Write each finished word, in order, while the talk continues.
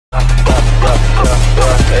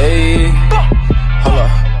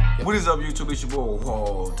What is up, YouTube? It's your boy,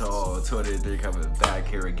 Whoa, Tall, 23 coming back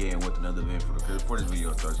here again with another video for the crib. Before this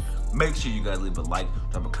video starts, make sure you guys leave a like,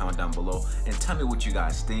 drop a comment down below, and tell me what you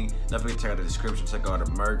guys think. Don't forget to check out the description, check out the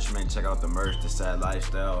merch, man. Check out the merch, the Sad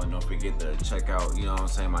Lifestyle, and don't forget to check out, you know what I'm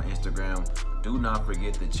saying, my Instagram. Do not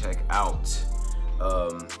forget to check out,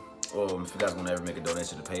 if you guys want to ever make a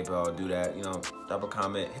donation to PayPal, do that. You know, drop a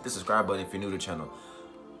comment, hit the subscribe button if you're new to the channel.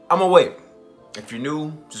 I'm gonna wait. If you're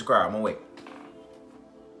new, subscribe. I'm gonna wait.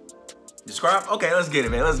 Subscribe? Okay, let's get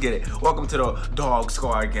it, man. Let's get it. Welcome to the Dog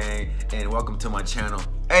Squad gang, and welcome to my channel.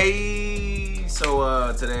 Hey,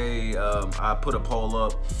 so today I put a poll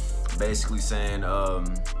up, basically saying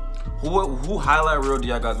who highlight reel do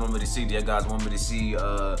y'all guys want me to see? Do y'all guys want me to see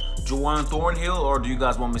Juan Thornhill, or do you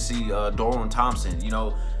guys want me to see Doran Thompson? You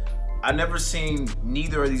know, I never seen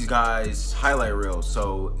neither of these guys highlight reels,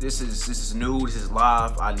 so this is new. This is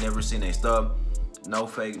live. I never seen their stuff. No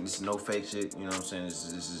fake. This is no fake shit. You know what I'm saying?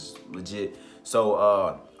 This is legit.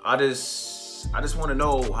 So I just want to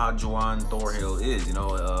know how Juan Thornhill is. You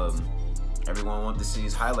know, everyone wants to see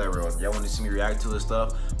his highlight reel. Y'all want to see me react to his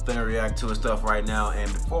stuff? I'm finna react to his stuff right now.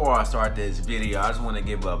 And before I start this video, I just want to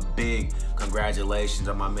give a big congratulations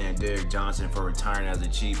on my man Derek Johnson for retiring as a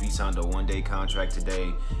Chief. He signed a one-day contract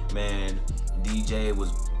today. Man, DJ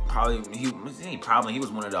was he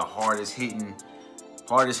was one of the hardest hitting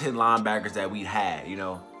linebackers that we had. You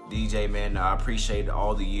know, DJ, man, I appreciate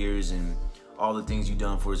all the years and all the things you've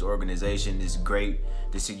done for his organization. It's great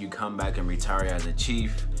to see you come back and retire as a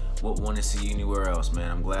Chief. Wouldn't want to see you anywhere else,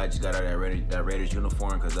 man. I'm glad you got out of that Raiders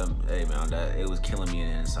uniform, because hey man, it was killing me in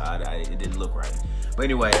the inside. It didn't look right. But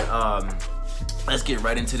anyway, let's get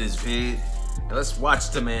right into this vid. Let's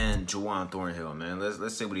watch the man Juan Thornhill, man.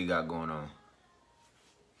 Let's see what he got going on.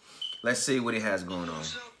 Let's see what he has going on.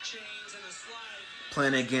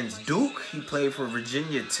 Playing against Duke. He played for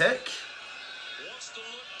Virginia Tech.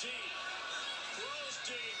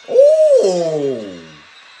 Oh,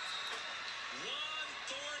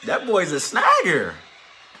 that boy's a snagger.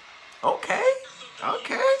 Okay,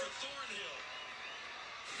 okay.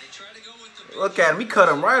 Look at him. He cut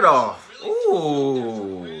him right off.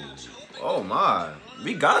 Ooh, oh my.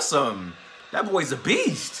 We got something. That boy's a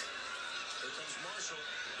beast.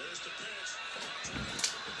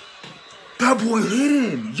 That boy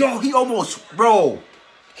hit him. Yo, he almost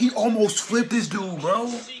flipped this dude,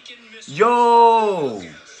 bro. Yo.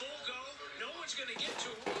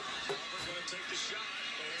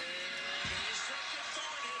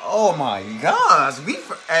 Oh my gosh.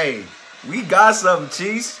 We got something,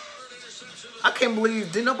 Cheese. I can't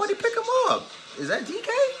believe, did nobody pick him up? Is that DK?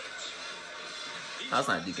 No, that's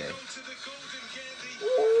not DK.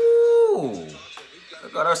 Ooh. We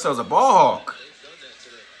got ourselves a ball hawk.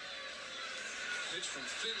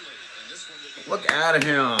 Look at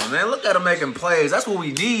him, man. Look at him making plays. That's what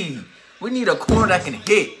we need. We need a corner that can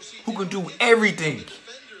hit, who can do everything.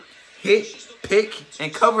 Hit, pick,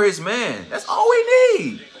 and cover his man. That's all we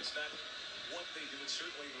need.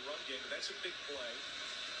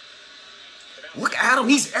 Look at him.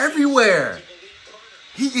 He's everywhere.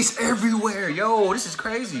 He is everywhere. Yo, this is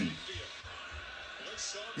crazy.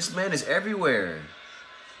 This man is everywhere.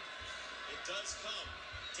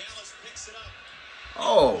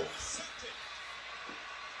 Oh.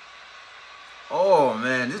 Oh,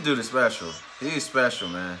 man, this dude is special. He's special,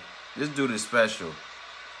 man. This dude is special. You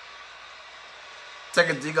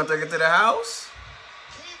gonna take it to the house?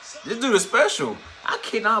 This dude is special. I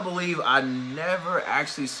cannot believe I never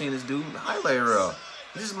actually seen this dude highlight reel.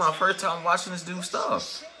 This is my first time watching this dude's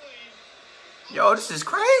stuff. Yo, this is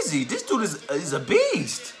crazy. This dude is a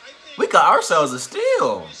beast. We got ourselves a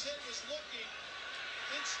steal.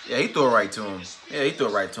 Yeah, he threw it right to him. Yeah, he threw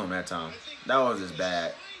it right to him that time. That was just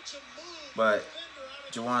bad. But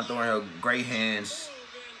Juan Thornhill, great hands.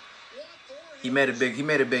 He made a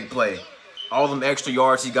big play. All them extra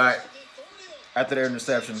yards he got after their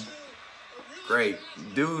interception. Great.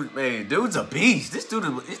 Dude, man, dude's a beast. This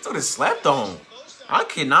dude is slept on. I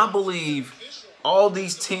cannot believe all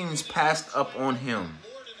these teams passed up on him.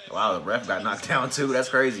 Wow, the ref got knocked down too. That's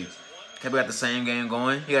crazy. Okay, we got the same game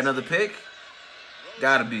going. He got another pick?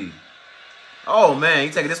 Gotta be. Oh man,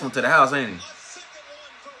 he taking this one to the house, ain't he?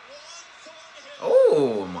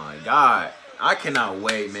 Oh my God. I cannot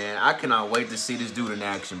wait, man. I cannot wait to see this dude in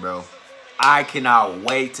action, bro. I cannot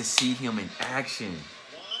wait to see him in action.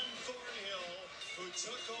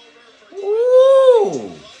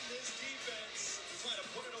 Ooh.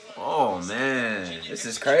 Oh man, this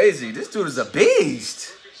is crazy. This dude is a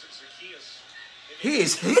beast. He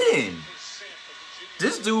is hitting.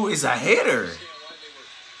 This dude is a hitter.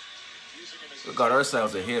 We got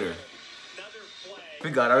ourselves a hitter. We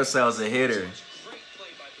got ourselves a hitter.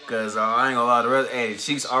 Cause I ain't gonna lie, the rest, hey,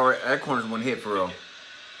 Cheeks already, that corner's one hit for real.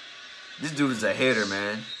 This dude is a hitter,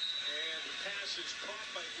 man.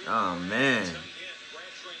 Oh man.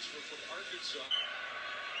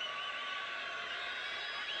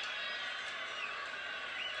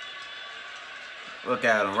 Look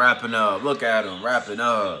at him wrapping up. Look at him wrapping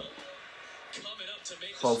up.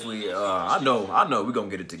 Hopefully, I know we're gonna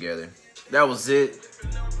get it together. That was it.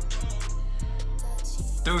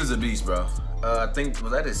 Dude is a beast, bro. I think,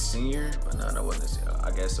 was that his senior? But no, that wasn't his senior.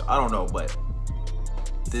 I guess so. I don't know, but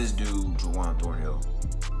this dude, Juan Thornhill,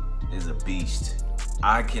 is a beast.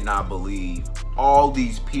 I cannot believe all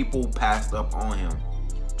these people passed up on him.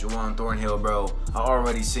 Juan Thornhill, bro, I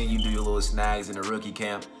already seen you do your little snags in the rookie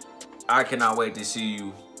camp. I cannot wait to see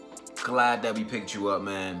you. Glad that we picked you up,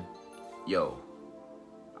 man. Yo,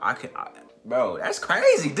 bro, that's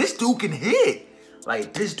crazy. This dude can hit.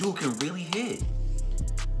 Like, this dude can really hit.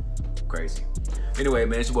 Crazy. Anyway,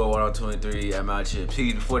 man, it's your boy Juan23. I'm out here.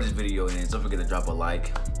 Please, before this video ends, don't forget to drop a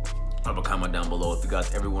like. Drop a comment down below. If you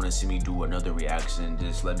guys ever want to see me do another reaction,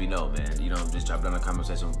 just let me know, man. You know, just drop down in the comment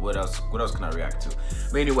section. What else can I react to?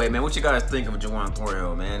 But anyway, man, what you guys think of Juan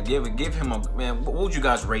Thornhill, man? Give him a, man, what would you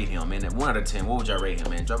guys rate him, man? 1 out of 10, what would y'all rate him,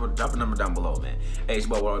 man? Drop a number down below, man. Hey, it's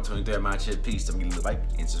your boy Juan23. I'm out here. Peace. Don't forget to like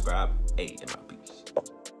and subscribe. Hey, and my peace.